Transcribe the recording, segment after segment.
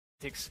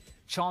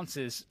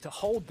chances to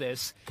hold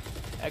this.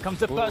 Here comes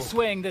the first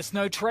swing. There's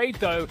no trade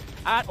though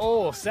at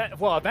all.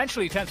 Well,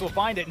 eventually TENZ will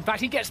find it. In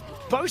fact, he gets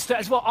Boaster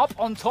as well up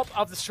on top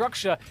of the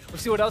structure. We'll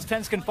see what else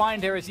TENZ can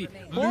find here as he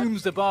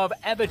looms above.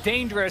 Ever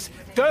dangerous.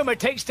 Doma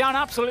takes down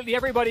absolutely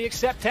everybody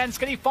except TENZ.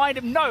 Can he find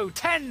him? No.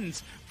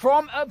 TENZ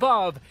from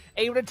above,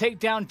 able to take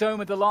down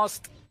Doma, the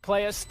last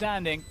player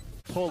standing.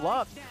 Pull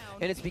up,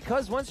 and it's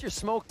because once you're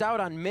smoked out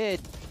on mid,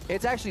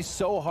 it's actually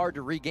so hard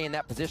to regain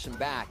that position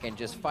back and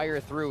just fire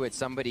through at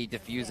somebody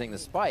defusing the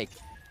spike.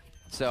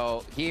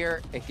 So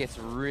here it gets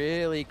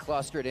really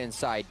clustered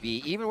inside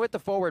B, even with the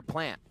forward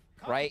plant,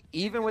 right?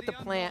 Even with the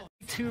plant.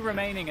 2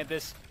 remaining at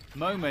this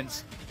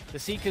moment. The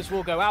Seekers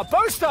will go out.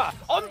 Boaster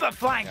on the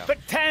flank, but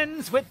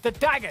TENZ with the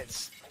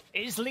daggers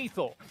is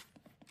lethal.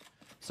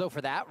 So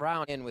for that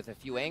round in with a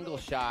few angle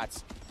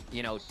shots,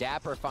 you know,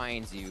 Dapper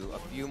finds you, a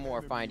few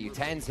more find you,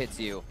 TENZ hits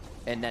you,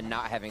 and then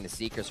not having the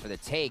Seekers for the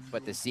take,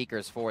 but the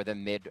Seekers for the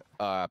mid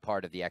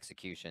part of the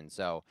execution.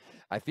 So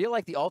I feel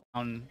like the ult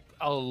on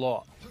a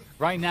lot.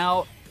 Right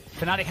now,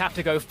 Fnatic have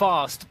to go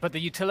fast, but the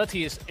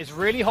utility is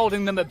really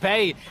holding them at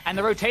bay, and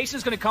the rotation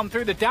is going to come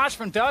through. The dash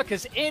from Dirk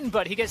is in,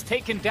 but he gets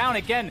taken down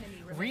again.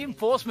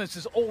 Reinforcements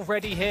is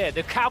already here.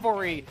 The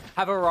cavalry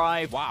have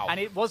arrived, and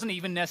it wasn't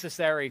even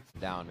necessary.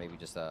 Down, maybe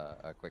just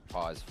a quick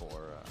pause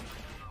for...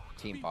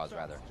 team pause,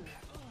 rather.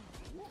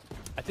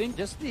 I think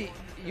just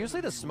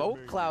usually the smoke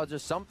clouds are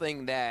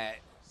something that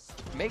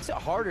makes it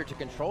harder to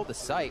control the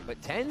site,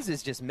 but TENZ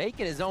is just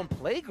making his own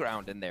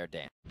playground in there,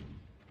 Dan.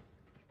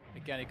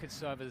 Again, it could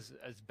serve as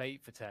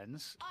bait for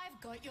TENZ. I've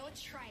got your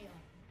trail.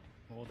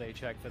 Will they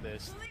check for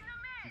this?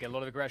 Get a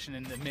lot of aggression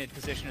in the mid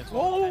position as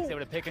well. He's able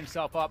to pick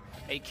himself up.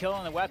 A kill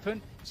on the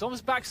weapon.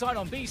 Storm's backside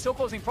on B, still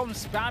causing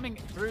problems, spamming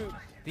through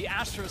the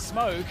Astra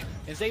smoke,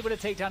 is able to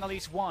take down at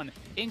least one.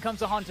 In comes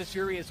the Hunter's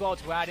Fury as well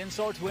to add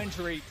insult to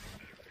injury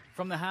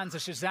from the hands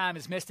of Shazam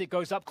as Mystic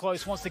goes up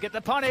close, wants to get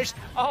the punish.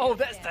 Oh,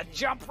 there's the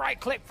jump right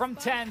click from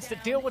TENZ to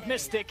deal with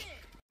Mystic.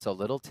 So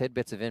little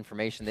tidbits of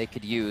information they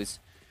could use.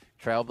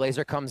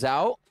 Trailblazer comes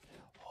out.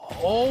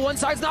 Oh, one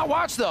side's not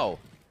watched though.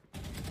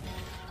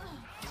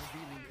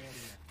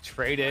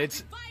 Traded.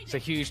 It's a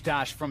huge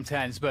dash from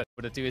TENZ, but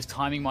what to do his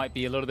timing might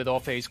be a little bit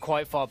off. He's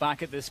quite far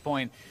back at this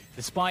point.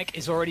 The spike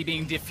is already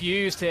being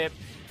diffused here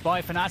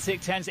by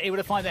Fnatic. TENZ able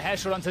to find the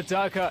headshot onto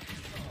Durka.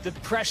 The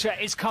pressure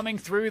is coming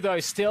through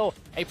though. Still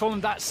a problem.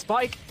 That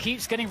spike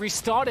keeps getting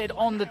restarted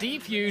on the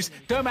defuse.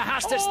 Doma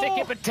has to stick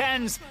it, but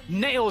TENZ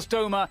nails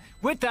Doma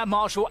with that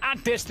Marshall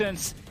at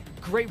distance.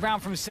 Great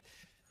round from Sick.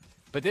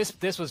 But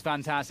this was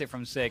fantastic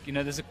from Sick. You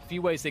know, there's a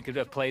few ways they could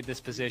have played this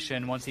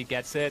position once he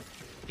gets it.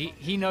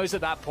 He knows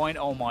at that point,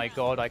 oh my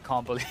god, I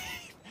can't believe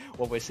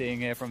what we're seeing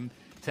here from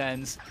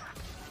TENZ.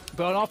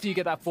 But after you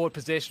get that forward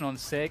position on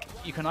Sick,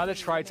 you can either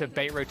try to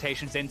bait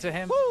rotations into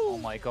him. Oh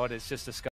my god, it's just disgusting.